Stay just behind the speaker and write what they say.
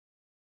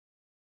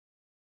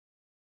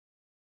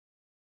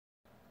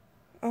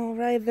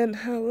Alright then,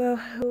 hello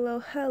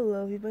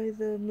everybody,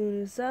 the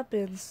moon is up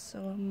and so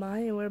am I,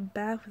 and we're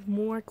back with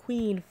more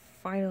Queen,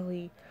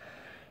 finally.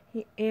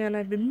 And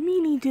I've been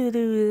meaning to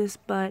do this,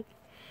 but,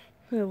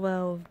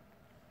 well,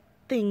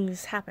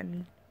 things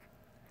happen.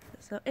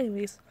 So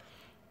anyways,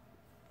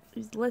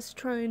 let's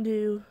try and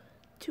do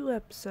 2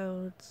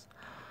 episodes,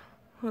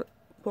 quote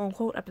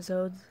unquote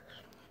episodes,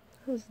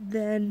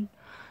 then,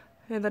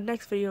 and the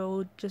next video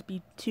will just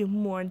be 2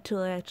 more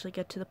until I actually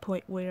get to the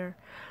point where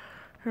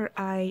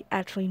I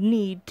actually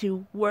need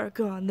to work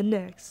on the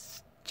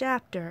next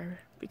chapter,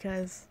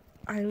 because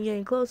I'm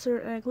getting closer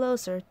and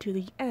closer to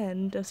the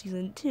end of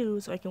season 2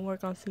 so I can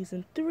work on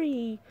season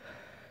 3,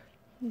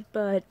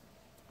 but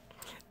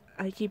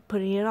I keep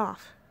putting it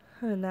off,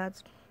 and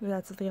that's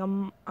the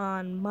thing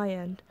on my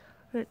end.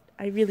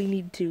 I really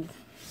need to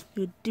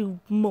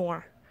do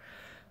more.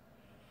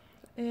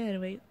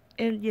 Anyway,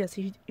 and yes,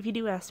 if you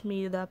do ask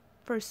me, the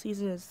first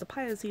season is the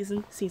pilot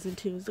season, season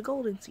 2 is the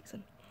golden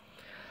season.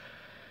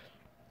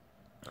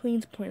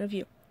 Queen's point of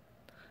view.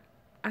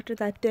 After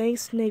that dang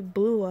snake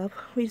blew up,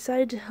 we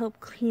decided to help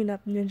clean up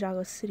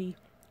Ninjago City.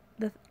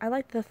 I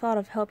like the thought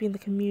of helping the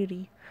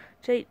community.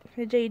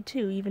 Jade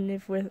too, even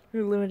if we're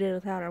limited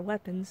without our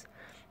weapons.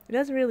 It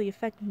doesn't really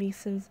affect me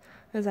since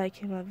as I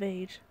came of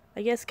age.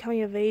 I guess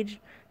coming of age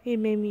it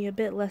made me a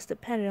bit less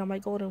dependent on my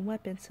golden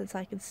weapon since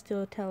I can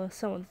still tell if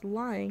someone's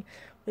lying,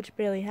 which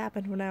barely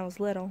happened when I was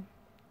little.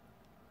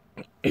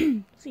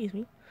 Excuse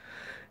me.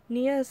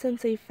 Nia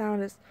Sensei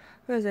found us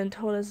and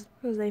told us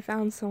they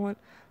found someone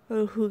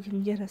who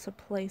can get us a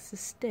place to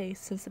stay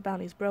since the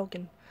bounty's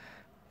broken.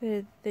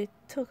 They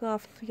took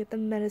off to get the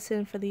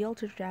medicine for the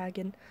Ultra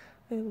Dragon,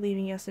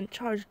 leaving us in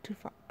charge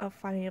of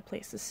finding a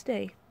place to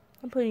stay.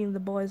 I'm putting the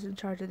boys in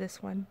charge of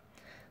this one.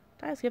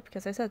 I skip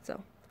because I said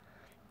so.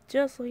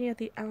 Just looking at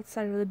the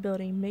outside of the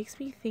building makes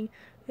me think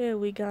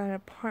we got an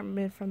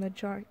apartment from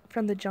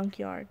the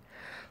junkyard.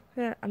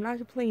 I'm not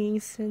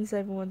complaining since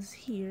everyone's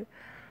here,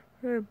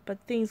 but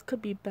things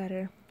could be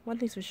better. One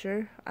thing's for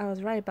sure, I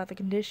was right about the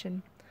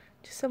condition.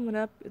 To sum it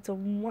up, it's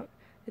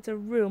a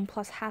room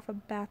plus half a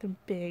bathroom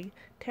big,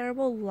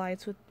 terrible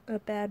lights with a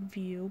bad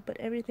view, but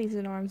everything's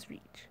in arm's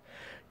reach.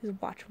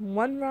 Just watch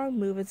one wrong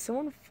move and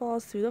someone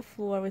falls through the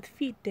floor with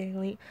feet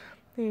dangling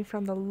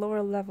from the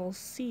lower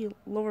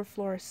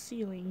floor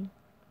ceiling.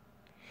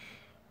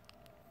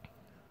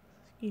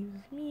 Excuse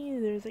me,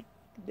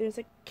 there's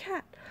a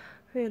cat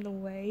in the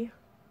way.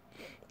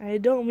 I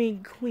don't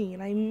mean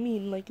Queen, I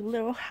mean like a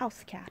little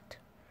house cat.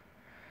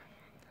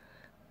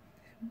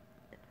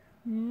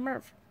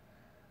 Murph.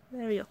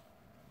 There we go.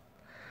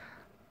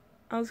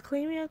 I was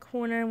cleaning a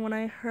corner when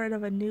I heard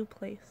of a new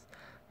place.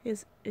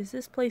 Is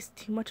this place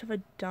too much of a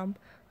dump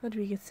to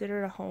be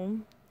considered a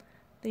home?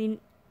 They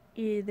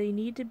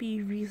need to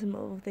be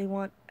reasonable if they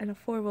want an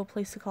affordable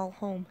place to call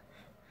home.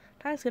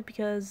 Time skip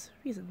because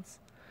reasons.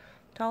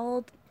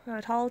 Tall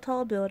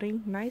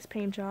building, nice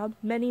paint job,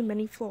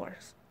 many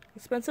floors.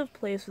 Expensive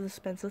place with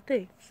expensive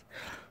things.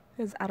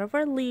 It's out of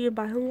our league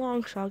by a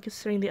long shot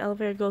considering the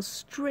elevator goes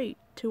straight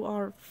to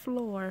our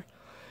floor.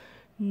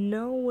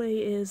 No way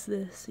is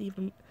this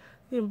even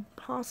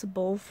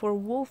impossible for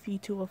Wolfie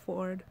to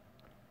afford.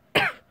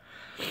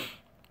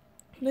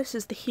 This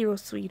is the Hero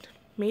Suite,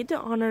 made to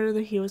honor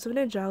the heroes of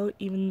Ninjago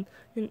even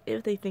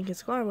if they think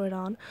it's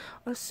Garmadon,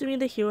 assuming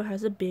the hero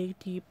has a big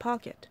deep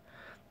pocket.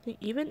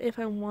 Even if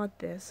I want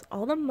this,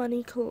 all the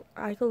money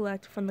I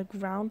collect from the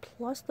ground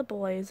plus the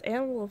boys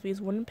and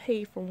Wolfies wouldn't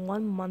pay for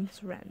 1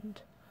 month's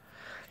rent.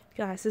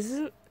 Guys,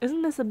 isn't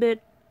this a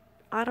bit,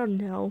 I don't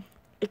know,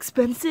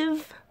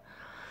 expensive?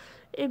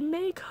 It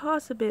may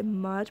cost a bit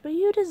much, but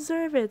you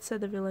deserve it, said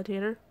the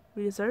villager.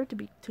 We deserve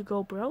to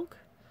go broke?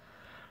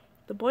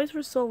 The boys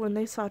were sold when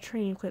they saw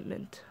training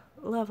equipment.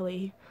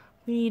 Lovely.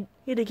 We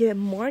need to get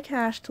more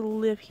cash to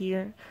live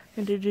here,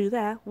 and to do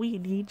that, we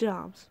need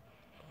jobs.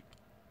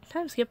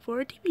 Time skip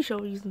for TV show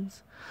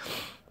reasons.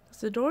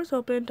 As the doors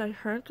opened, I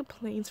heard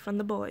complaints from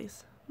the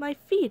boys. My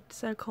feet,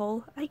 said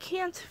Cole. I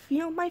can't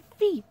feel my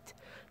feet.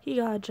 He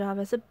got a job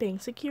as a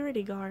bank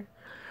security guard.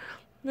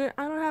 I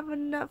don't have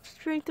enough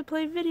strength to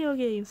play video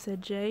games,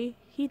 said Jay.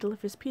 He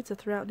delivers pizza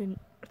throughout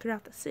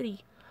the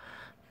city.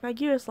 My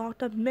gear is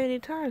locked up many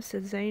times,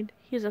 said Zane.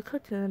 He's a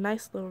cook in a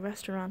nice little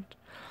restaurant.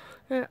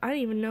 I didn't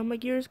even know my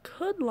gears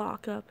could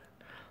lock up.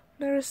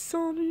 There are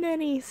so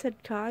many,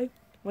 said Kai.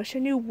 Wish I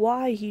knew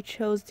why he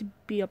chose to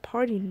be a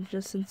party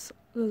ninja since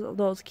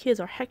those kids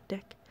are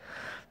hectic.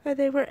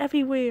 They were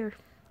everywhere.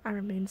 I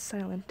remained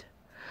silent.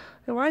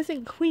 And why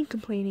isn't Queen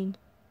complaining?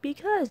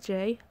 Because,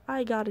 Jay,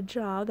 I got a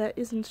job that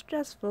isn't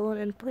stressful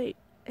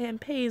and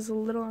pays a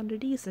little under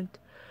decent.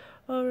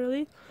 Oh,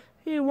 really?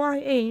 Hey, why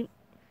ain't?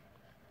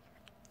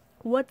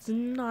 What's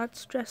not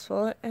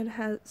stressful and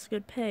has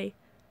good pay?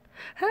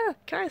 Ha!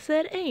 Kai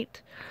said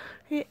ain't.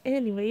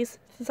 Anyways,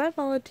 since I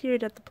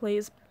volunteered at the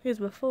place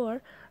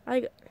before,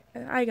 I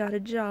got a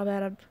job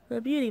at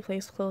a beauty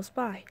place close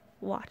by.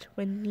 Watch,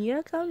 when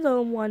Nia comes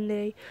home one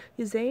day,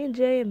 Zay and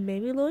Jay and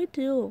maybe Lloyd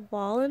too will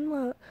fall in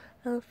love,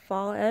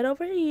 fall head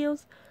over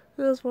heels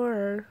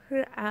for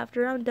her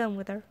after I'm done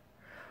with her.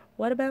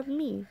 What about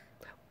me?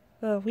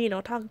 We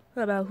don't talk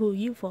about who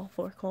you fall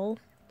for, Cole.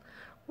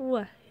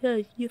 What?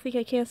 You think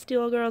I can't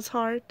steal a girl's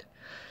heart?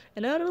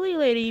 An elderly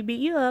lady beat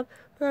you up,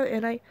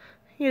 and I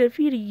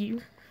defeated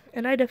you.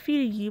 And I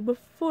defeated you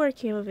before I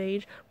came of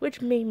age, which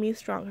made me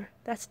stronger.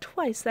 That's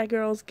twice that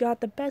girl's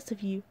got the best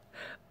of you.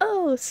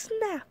 Oh,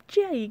 snap!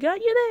 Jay, got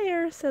you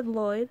there, said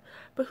Lloyd.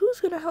 But who's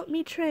gonna help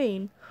me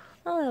train?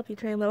 I'll help you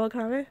train, little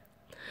Comet.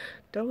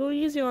 Don't go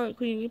easy on it,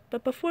 Queenie,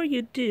 but before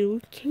you do,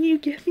 can you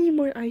give me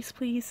more ice,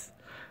 please?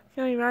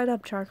 Going right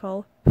up,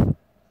 Charcoal.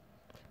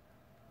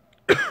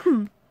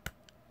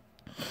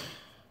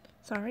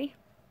 Sorry.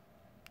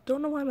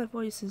 Don't know why my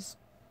voice is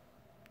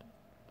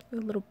a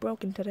little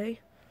broken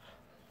today.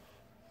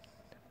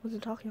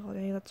 Wasn't talking all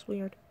day, that's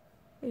weird.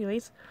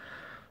 Anyways,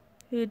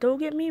 don't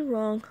get me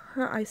wrong,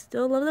 I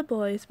still love the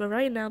boys, but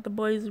right now the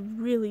boys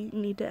really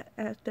need to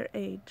act their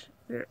age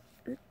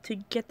to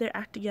get their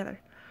act together.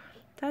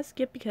 That's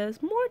skip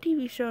because more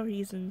TV show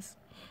reasons.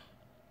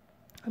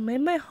 I made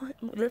my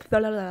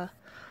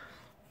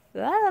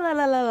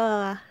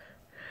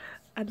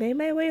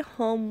way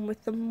home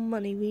with the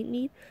money we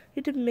need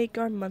to make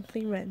our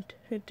monthly rent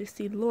and to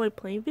see Lloyd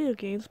playing video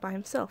games by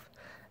himself.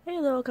 Hey,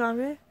 little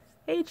Conrad.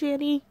 Hey,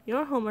 Jenny,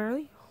 you're home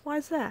early.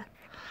 Why's that?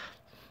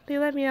 They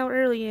let me out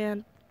early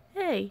and,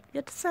 hey, you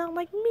have to sound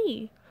like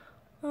me.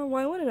 Oh,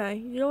 why wouldn't I?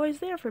 You're always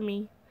there for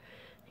me.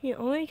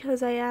 Only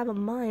because I have a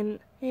mind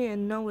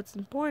and know what's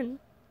important.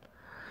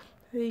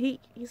 He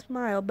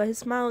smiled, but his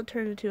smile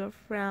turned into a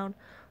frown.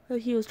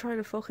 He was trying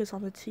to focus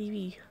on the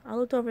TV. I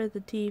looked over at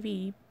the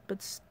TV,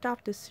 but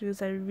stopped as soon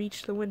as I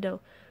reached the window.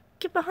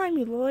 Get behind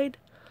me, Lloyd!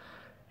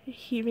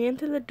 He ran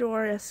to the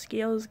door as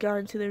Scales got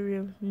into the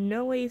room.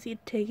 No way is he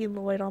taking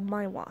Lloyd on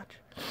my watch.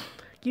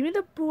 Give me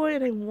the boy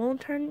and I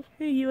won't turn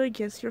you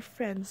against your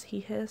friends, he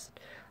hissed.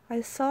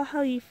 I saw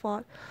how you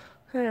fought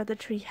at the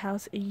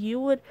treehouse, and you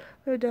would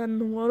have done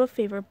the world a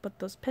favor, but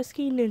those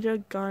pesky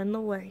ninja got in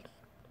the way.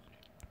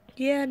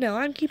 Yeah, no,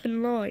 I'm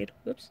keeping Lloyd.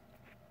 Whoops.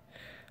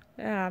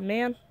 Ah,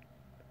 man.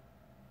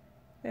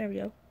 There we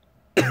go.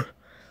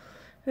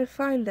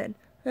 Fine then.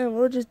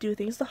 We'll just do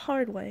things the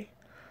hard way.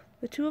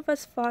 The two of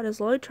us fought as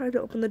Lloyd tried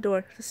to open the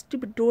door. The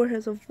stupid door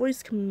has a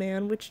voice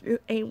command which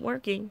ain't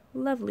working.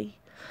 Lovely.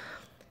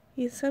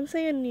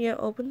 Sensei and Nia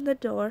opened the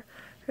door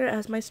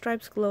as my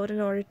stripes glowed in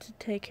order to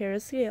take care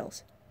of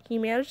Scales. He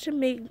managed to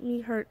make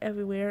me hurt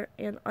everywhere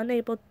and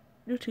unable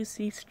to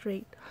see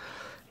straight.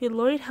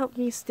 Lloyd helped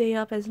me stay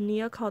up as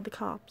Nia called the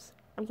cops.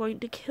 I'm going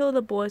to kill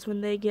the boys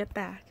when they get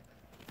back.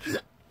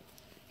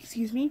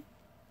 Excuse me?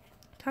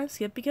 Time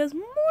skip because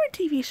more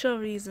TV show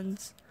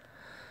reasons.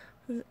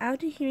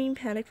 After hearing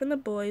panic from the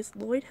boys,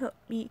 Lloyd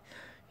helped me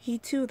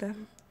to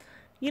them.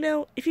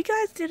 If you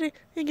guys didn't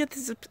get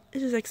this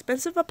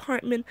expensive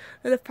apartment,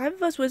 and the five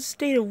of us would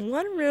stay in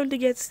one room to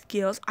get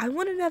skills, I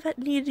wouldn't have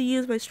needed to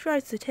use my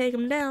stripes to take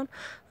him down,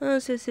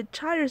 since it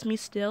tires me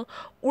still,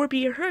 or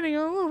be hurting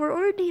all over,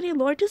 or needing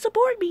Lloyd to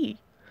support me.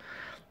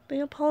 They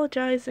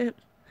apologized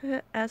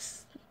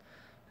as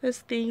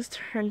things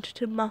turned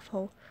to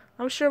muffle.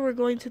 I'm sure we're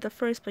going to the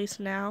first place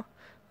now,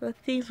 but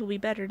things will be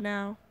better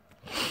now.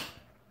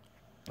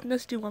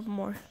 Let's do one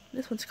more.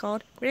 This one's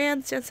called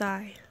Grand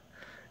Sensei.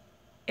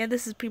 And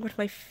this is pretty much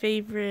my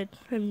favorite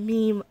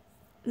meme.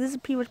 This is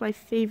pretty much my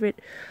favorite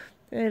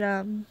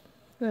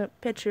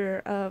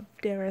picture of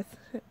Dareth.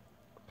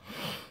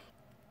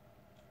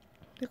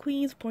 The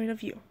Queen's point of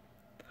view.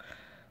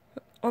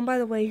 Oh, by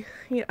the way,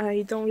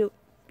 I don't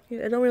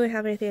really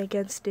have anything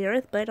against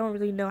Dareth, but I don't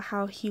really know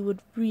how he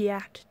would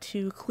react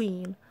to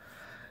Queen.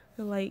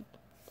 Like,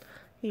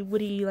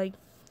 would he'd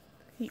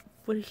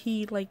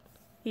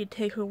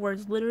take her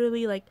words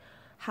literally, like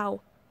how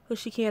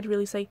she can't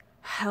really say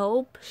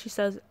help, she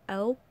says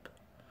elp,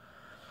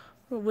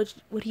 or would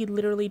he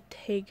literally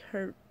take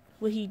her,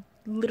 would he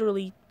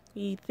literally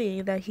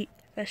think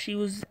that she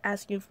was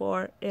asking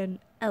for an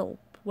elp,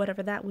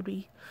 whatever that would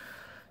be.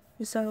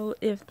 So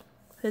if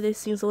this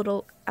seems a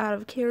little out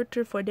of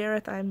character for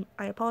Dareth,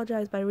 I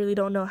apologize, but I really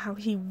don't know how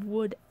he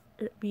would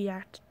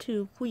react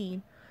to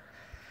Queen.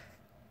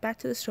 Back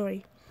to the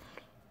story.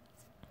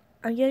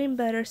 I'm getting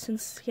better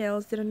since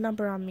Scales did a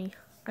number on me.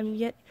 I'm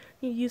getting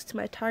used to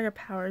my tiger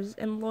powers,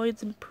 and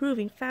Lloyd's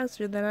improving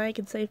faster than I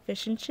can say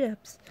fish and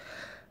chips.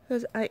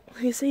 I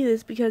say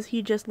this because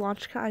he just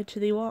launched Kai to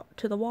the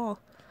wall.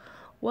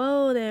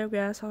 Whoa there,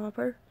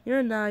 Grasshopper.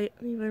 You're not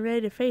even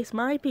ready to face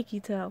my peaky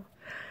toe.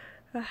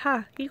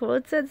 Aha, equal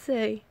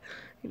Sensei.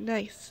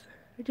 Nice.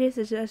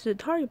 Jason suggested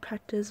target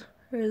practice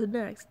is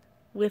next,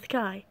 with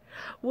Kai.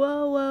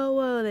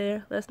 Whoa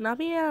there. Let's not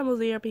be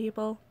animals here,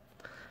 people.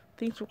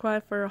 Things were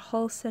quiet for a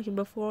whole second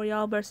before we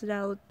all bursted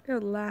out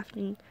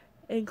laughing,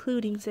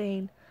 including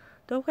Zane.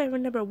 Don't quite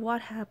remember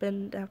what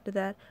happened after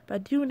that, but I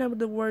do remember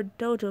the word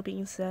dojo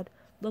being said.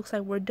 Looks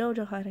like we're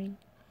dojo hunting.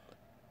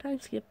 Time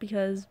skip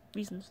because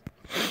reasons.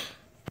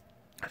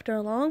 After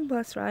a long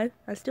bus ride,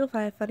 I still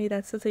find it funny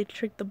that Sensei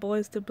tricked the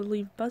boys to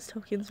believe bus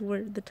tokens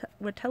were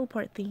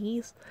teleport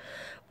thingies.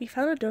 We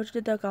found a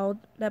dojo dugout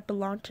that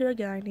belonged to a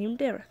guy named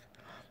Dareth.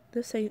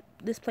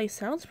 This place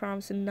sounds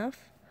promising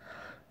enough.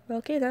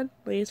 Okay then,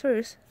 ladies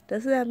first.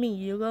 Doesn't that mean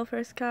you go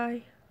first,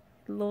 Kai?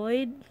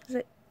 Lloyd,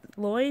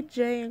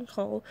 Jay, and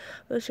Cole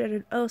both shared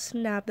an oh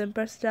snap, then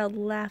bursted out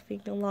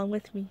laughing along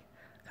with me.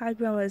 Kai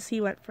growled as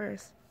he went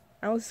first.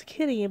 I was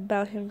kidding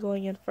about him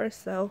going in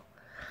first, though.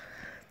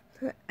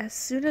 As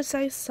soon as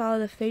I saw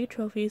the fake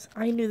trophies,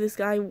 I knew this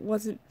guy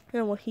wasn't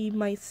what he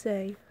might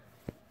say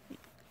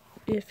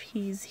if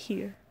he's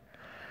here.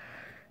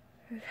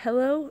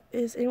 Hello?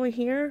 Is anyone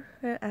here?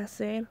 Asked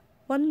Zane.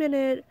 1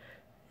 minute,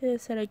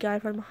 said a guy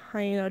from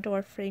behind a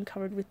door frame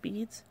covered with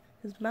beads.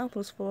 His mouth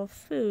was full of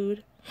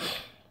food.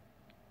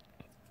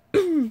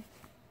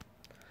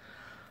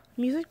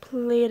 Music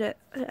played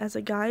as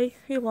a guy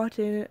walked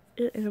in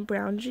a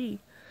brown G.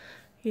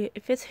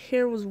 If his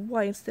hair was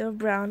white instead of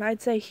brown,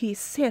 I'd say he's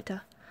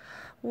Santa.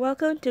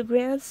 Welcome to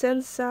Grand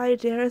Sensei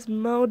Dareth's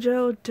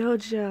Mojo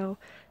Dojo,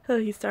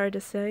 he started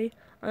to say.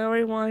 I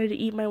already wanted to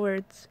eat my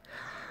words.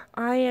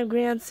 I am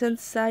Grand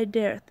Sensei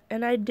Dareth,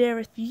 and I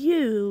dare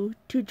you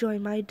to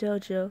join my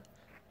dojo.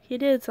 He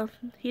did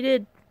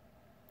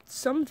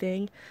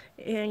something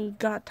and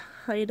got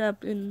tied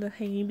up in the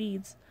hanging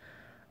beads.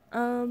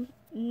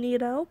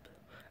 Need help?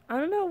 I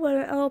don't know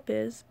what help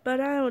is, but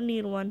I don't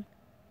need one.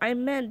 I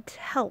meant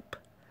help.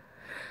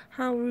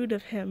 How rude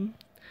of him.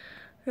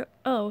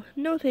 Oh,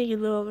 no thank you,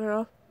 little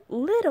girl.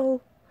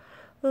 Little?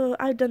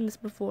 I've done this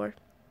before.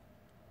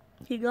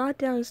 He got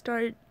down and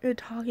started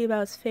talking about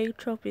his fake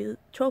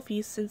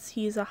trophies since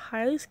he's a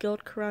highly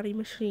skilled karate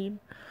machine.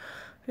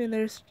 And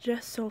they're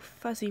just so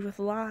fuzzy with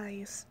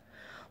lies.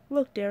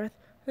 Look, Dareth,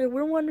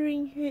 we're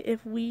wondering if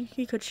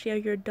he could share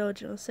your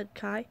dojo, said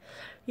Kai.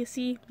 You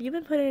see, you've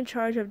been put in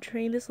charge of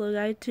training this little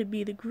guy to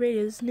be the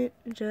greatest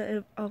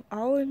ninja of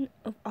all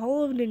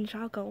of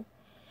Ninjago.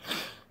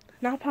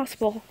 Not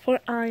possible, for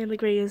I am the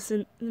greatest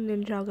in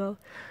Ninjago.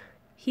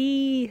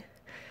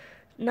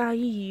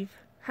 Naive.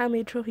 How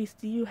many trophies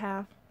do you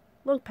have?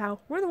 Look,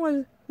 pal, we're the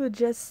ones who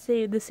just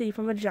saved the city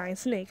from a giant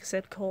snake,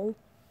 said Cole.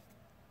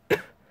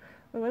 Well,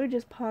 let me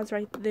just pause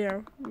right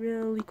there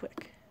really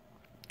quick.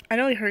 I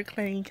know you heard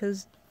clanging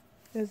because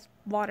there's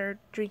water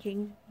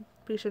drinking.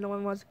 Pretty sure no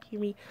one wants to hear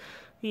me.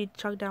 He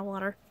chugged down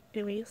water.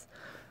 Anyways,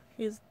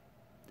 it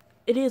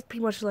is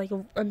pretty much like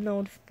a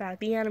known fact.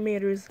 The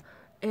animators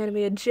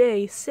animated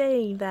Jay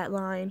saying that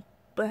line,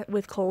 but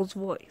with Cole's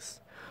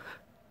voice.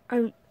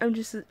 I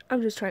just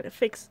trying to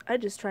fix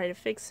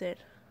it.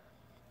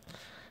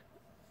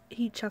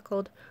 He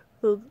chuckled,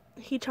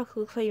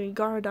 claiming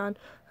Garmadon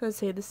had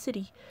saved the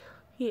city.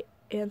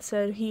 And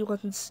said he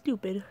wasn't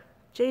stupid.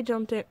 Jay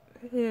jumped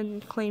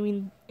in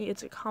claiming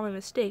it's a common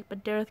mistake,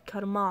 but Dareth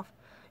cut him off.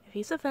 If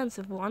he's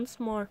offensive once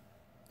more,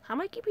 how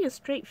am I keeping a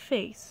straight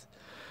face?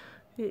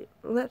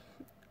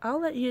 I'll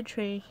let you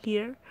train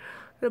here,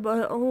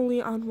 but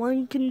only on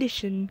one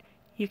condition.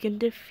 You can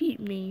defeat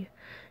me.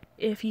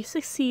 If you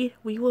succeed,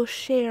 we will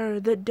share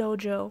the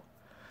dojo.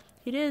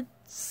 He did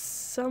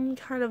some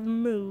kind of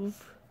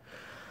move.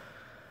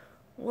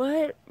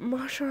 What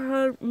martial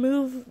art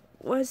move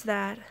was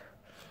that?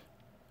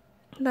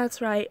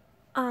 That's right.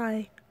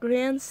 I,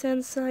 Grand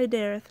Sensei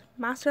Dareth,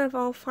 master of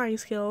all fighting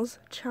skills,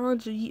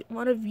 challenge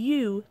one of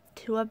you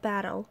to a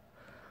battle.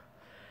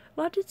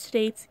 Logic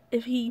states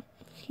if he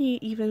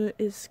even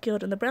is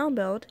skilled in the brown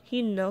belt,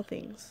 he'd know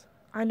things.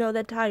 I know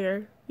that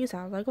tiger. He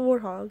sounds like a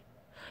warthog.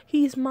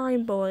 He's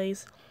mine,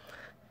 boys.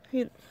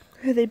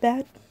 They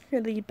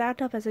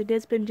backed up as I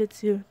did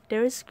spinjitzu.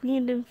 Dareth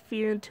screamed in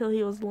fear until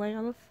he was laying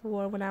on the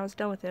floor when I was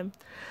done with him.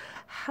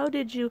 How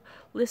did you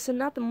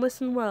listen up and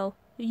listen well?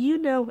 You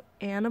know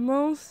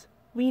animals?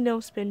 We know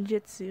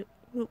spinjitzu.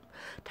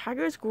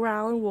 Tigers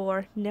growl and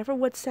roar, never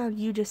what sound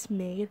you just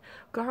made.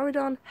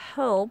 Garmadon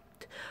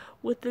helped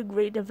with the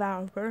great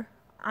devourer.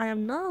 I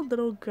am not a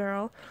little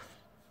girl.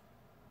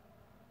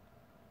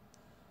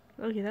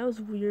 Okay, that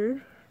was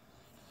weird.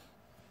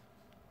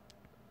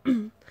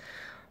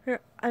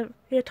 I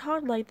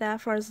talked like that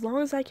for as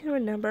long as I can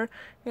remember,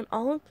 and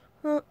all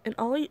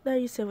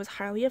that you said was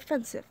highly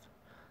offensive.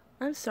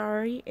 I'm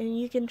sorry, and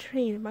you can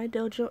train in my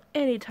dojo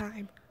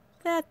anytime.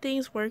 That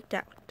things worked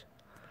out.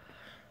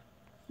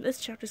 This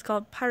chapter is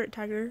called Pirate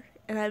Tiger,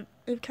 and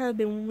I've kind of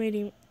been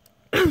waiting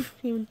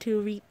even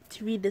to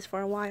read this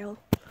for a while.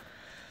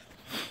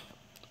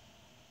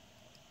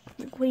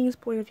 The Queen's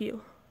point of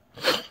view.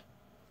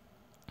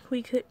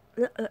 We could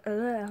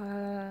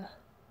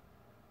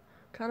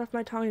cut off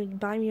my tongue and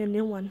buy me a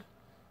new one.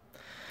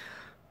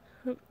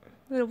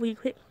 We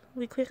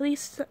quickly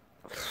excuse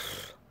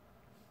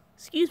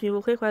me,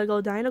 real quick while I go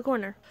die in a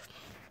corner.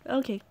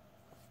 Okay.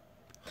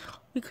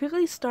 We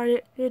quickly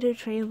started to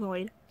train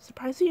Lloyd.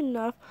 Surprisingly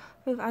enough,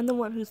 I'm the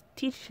one who's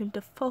teaching him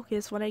to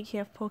focus when I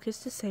can't focus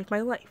to save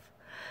my life.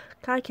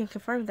 Kai can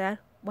confirm that.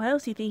 Why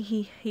else do you think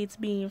he hates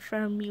being in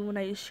front of me when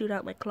I shoot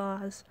out my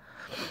claws?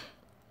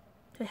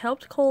 I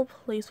helped Cole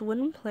place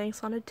wooden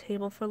planks on a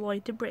table for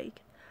Lloyd to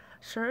break.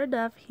 Sure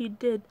enough, he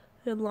did,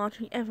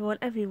 launching everyone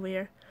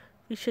everywhere.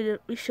 We should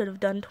have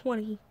done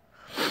 20.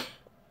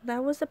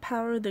 That was the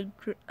power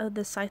of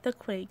the Scythe of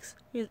Quakes.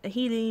 He didn't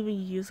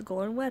even use a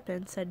golden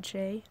weapon, said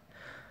Jay.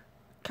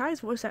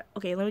 Kai's voice act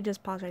okay, let me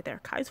just pause right there.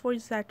 Kai's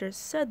voice actor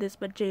said this,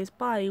 but Jay's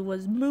body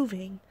was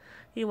moving.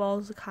 He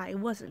was Kai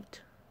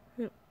wasn't.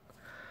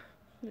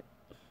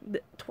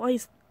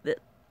 Twice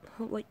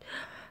like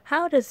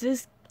how does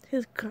this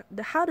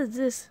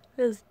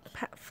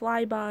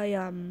fly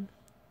by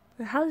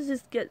how does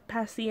this get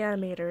past the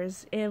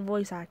animators and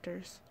voice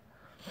actors?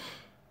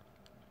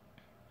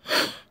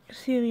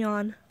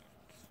 Simeon,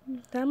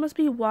 that must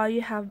be why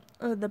you have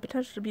the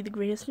potential to be the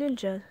greatest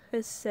ninja,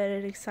 said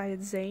an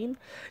excited Zane.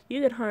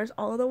 You can harness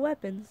all of the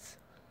weapons,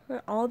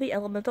 all the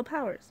elemental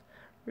powers.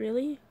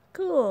 Really?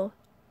 Cool.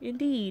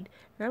 Indeed.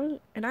 And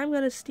I'm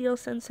gonna steal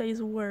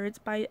Sensei's words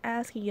by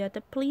asking you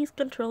to please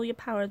control your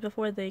powers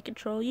before they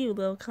control you,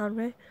 little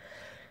Conway.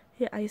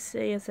 Yeah, I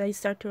say as I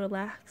start to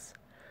relax.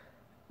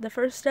 The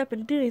first step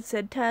in doing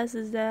said test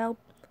is to help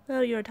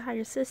your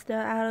entire sister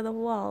out of the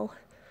wall.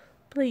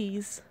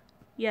 Please.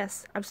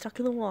 Yes, I'm stuck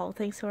in the wall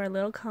thanks to our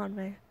little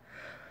Conway.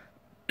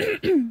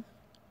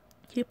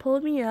 He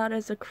pulled me out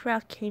as a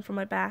crack came from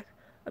my back.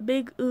 A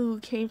big ooh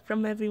came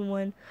from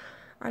everyone.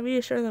 I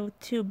reassured them with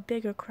 2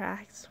 bigger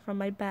cracks from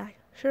my back.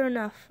 Sure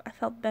enough, I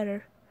felt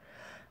better.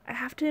 I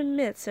have to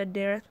admit, said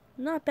Dareth,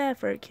 not bad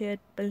for a kid,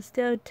 but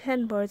instead of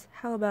 10 boards,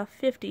 how about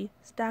 50?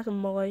 Stack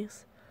 'em,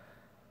 boys.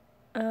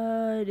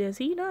 Does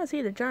he not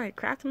see the giant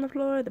crack in the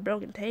floor, the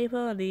broken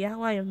table, and the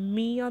outline of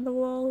me on the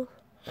wall?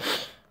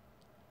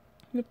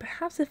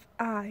 Perhaps if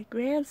I,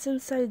 Grand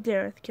Sensei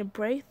Dareth, can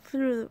break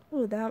through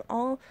without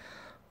all,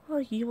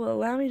 well, you will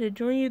allow me to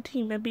join your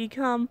team and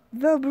become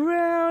the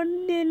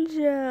Brown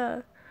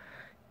Ninja.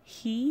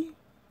 He?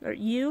 Or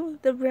you,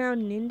 the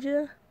Brown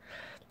Ninja?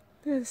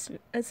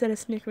 Said a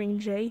snickering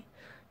Jay.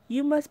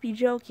 You must be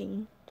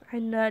joking. I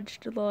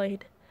nudged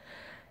Lloyd.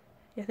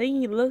 You think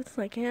he looks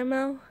like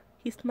Ammo?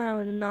 He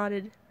smiled and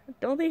nodded.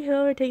 Don't think he'll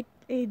ever take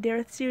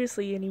Dareth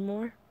seriously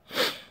anymore.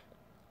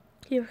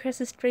 He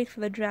requested straight for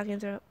the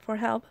dragons for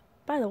help.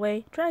 By the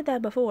way, tried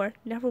that before.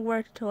 Never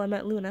worked till I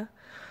met Luna.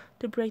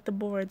 To break the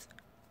boards.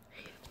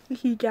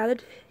 He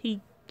gathered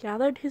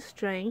his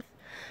strength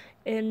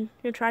and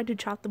tried to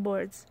chop the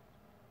boards.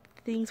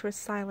 Things were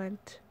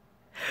silent.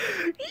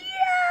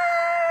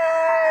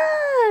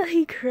 Yeah!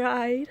 He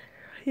cried.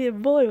 Yeah,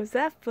 boy, was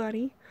that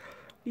funny.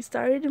 We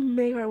started to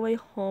make our way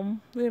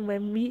home, and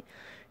when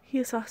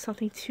he saw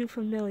something too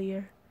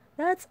familiar.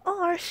 That's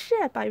our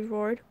ship, I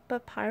roared.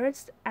 But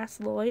pirates?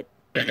 Asked Lloyd.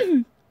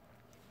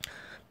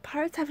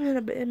 Pirates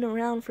haven't been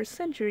around for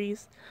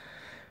centuries.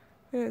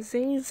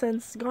 Zane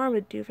sensed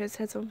Garment Doofus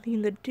had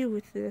something to do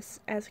with this,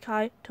 as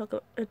Kai took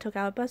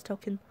out a bus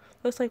token.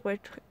 Looks like we're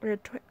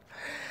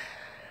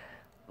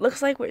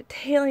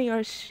tailing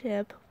our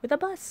ship with a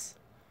bus.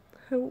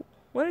 What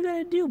are we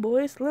gonna do,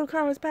 boys? Little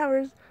Conway's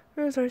powers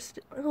are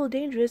still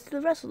dangerous to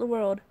the rest of the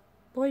world.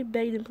 Lloyd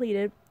begged and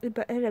pleaded,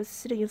 but ended up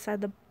sitting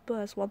inside the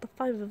bus while the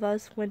 5 of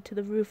us went to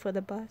the roof of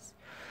the bus.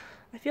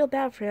 I feel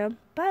bad for him,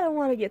 but I don't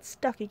want to get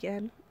stuck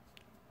again.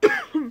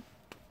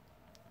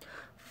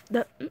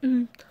 The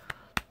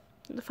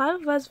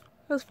 5 of us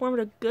formed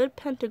a good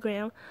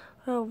pentagram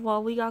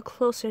while we got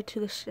closer to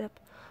the ship.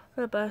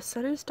 But a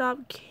sudden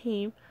stop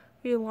came,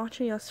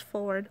 launching us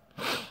forward.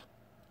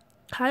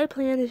 Kai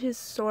planted his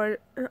sword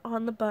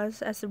on the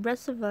bus as the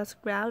rest of us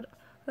grabbed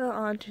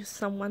onto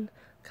someone.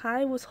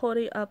 Kai was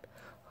holding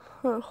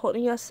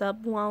us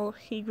up while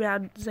he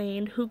grabbed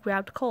Zane, who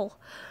grabbed Cole.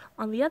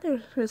 On the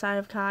other side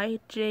of Kai,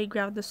 Jay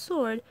grabbed the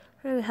sword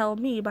and held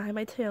me by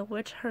my tail,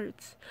 which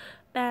hurts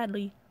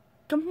badly.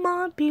 Come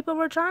on, people,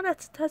 we're trying to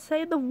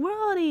save the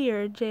world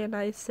here, Jay and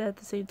I said at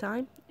the same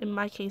time, in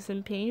my case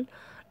in pain.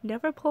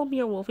 Never pull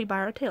me or Wolfie by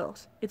our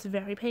tails. It's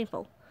very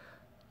painful.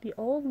 The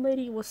old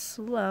lady was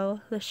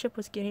slow, the ship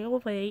was getting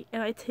away,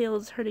 and my tail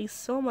is hurting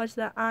so much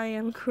that I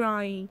am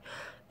crying.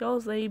 The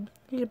old lady's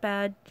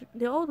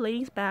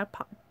bag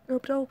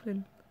popped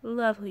open.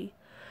 Lovely.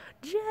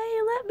 Jay,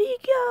 let me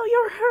go!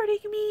 You're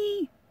hurting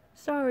me!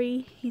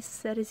 Sorry, he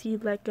said as he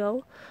let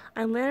go.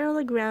 I landed on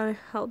the ground and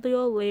held the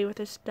old lady with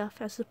her stuff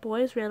as the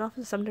boys ran off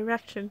in some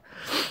direction.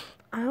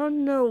 I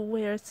don't know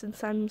where,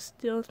 since I'm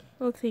still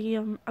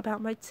thinking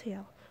about my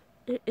tail.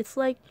 It's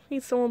like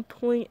someone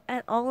pulling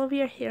at all of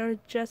your hair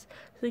just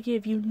to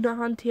give you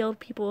non-tailed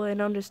people an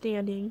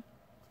understanding.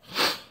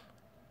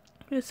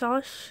 We saw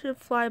a ship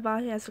fly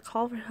by as a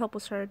call for help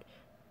was heard.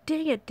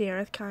 Dang it,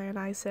 Dareth, Kai and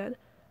I said.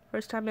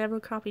 First time I ever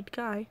copied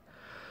Kai.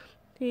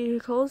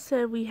 Cole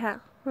said we had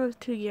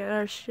to get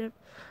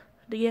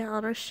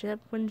on our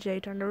ship when Jay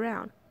turned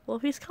around.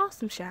 Wolfie's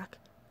costume shack.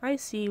 I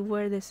see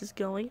where this is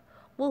going.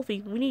 Wolfie,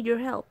 we need your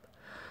help.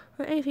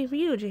 Anything for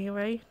you,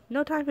 January.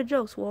 No time for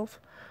jokes, Wolf.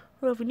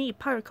 Well, if we need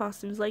pirate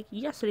costumes like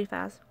yesterday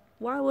fast,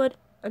 why would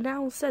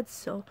Anal said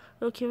so?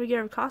 Well, can we get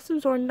our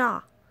costumes or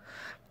nah?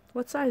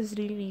 What size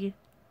do you need?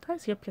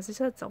 Size up because I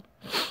said so.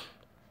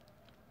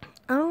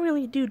 I don't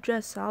really do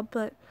dress up,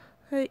 but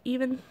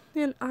even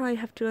then I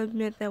have to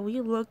admit that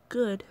we look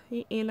good,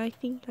 and I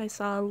think I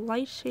saw a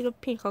light shade of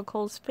pink on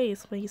Cole's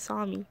face when he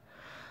saw me.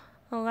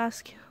 I'll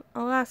ask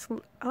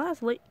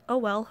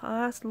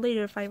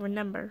later if I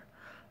remember.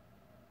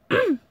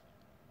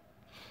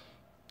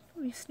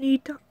 We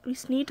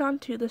sneaked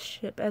onto the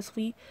ship as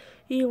we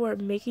were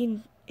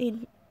making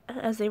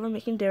as they were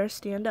making Darius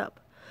stand up.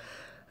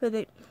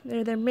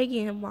 They're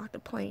making him walk the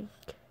plane.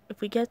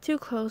 If we get too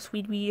close,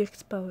 we'd be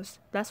exposed.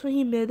 That's when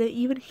he admitted that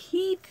even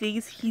he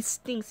thinks he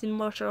stinks in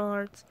martial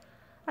arts.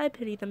 I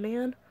pity the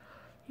man.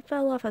 He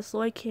fell off as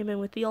Lloyd came in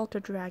with the Altar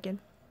Dragon.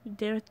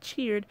 Darius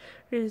cheered,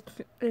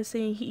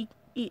 saying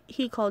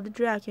he called the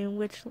dragon,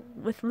 which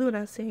with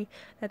Luna saying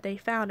that they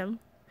found him.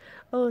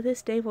 Oh,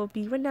 this day will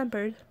be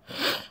remembered.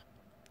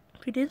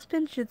 We didn't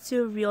spend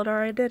Jutsu revealed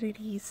our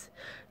identities.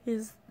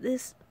 This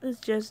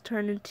just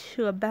turned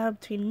into a battle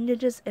between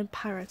ninjas and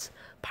pirates.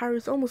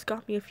 Pirates almost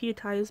got me a few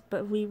times,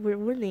 but we were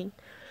winning.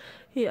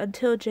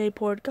 Until Jay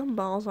poured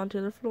gumballs onto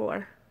the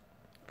floor.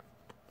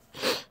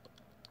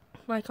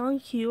 Like on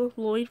cue,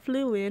 Lloyd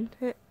flew in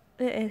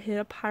and hit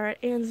a pirate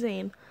and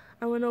Zane.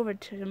 I went over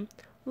to him.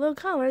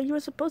 Look, Howard, you were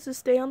supposed to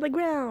stay on the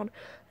ground,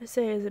 I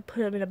say as I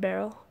put him in a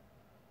barrel.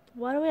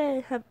 Why do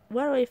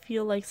I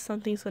feel like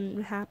something's going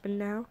to happen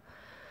now?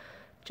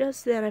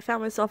 Just then, I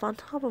found myself on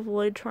top of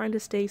Lloyd trying to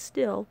stay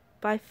still,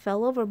 but I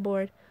fell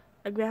overboard.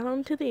 I grabbed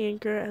onto the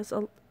anchor as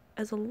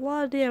a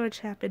lot of damage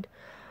happened.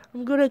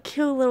 I'm gonna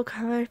kill little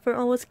Kai for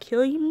almost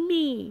killing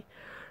me.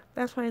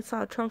 That's when I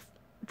saw a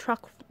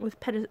truck with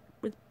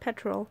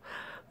petrol,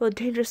 with a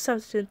dangerous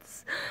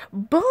substance.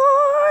 Boys!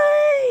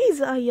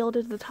 I yelled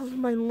at the top of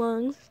my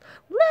lungs.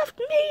 Lift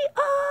me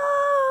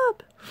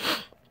up!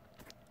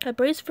 I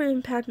braced for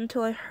impact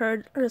until I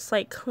heard a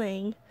slight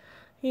clang.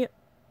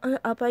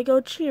 Up I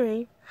go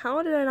cheering.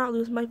 How did I not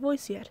lose my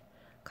voice yet?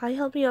 Kai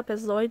held me up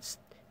as Lloyd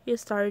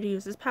started to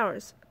use his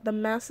powers. The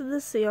mass of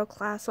the sail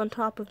collapsed on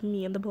top of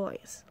me and the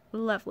boys.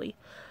 Lovely.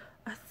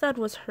 A thud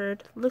was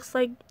heard. Looks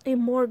like a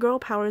more girl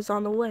power is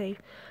on the way.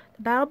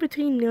 The battle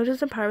between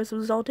ninjas and pirates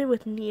resulted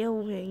with Nia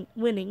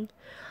winning.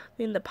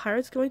 Then the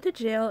pirates going to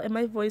jail and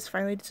my voice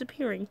finally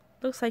disappearing.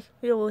 Looks like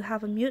we will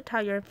have a mute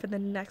tiger for the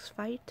next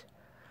fight.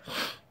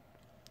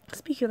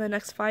 Speaking of the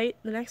next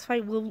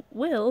fight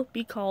will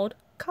be called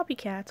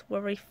Copycat,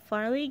 where we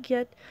finally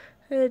get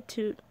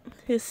to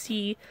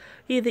see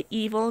the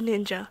evil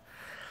ninja.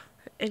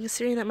 And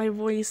considering that my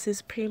voice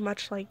is pretty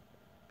much like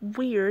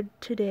weird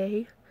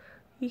today,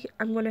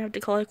 I'm gonna have to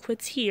call it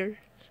quits here.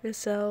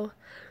 So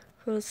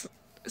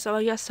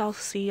I guess I'll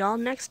see y'all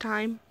next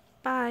time.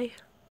 Bye.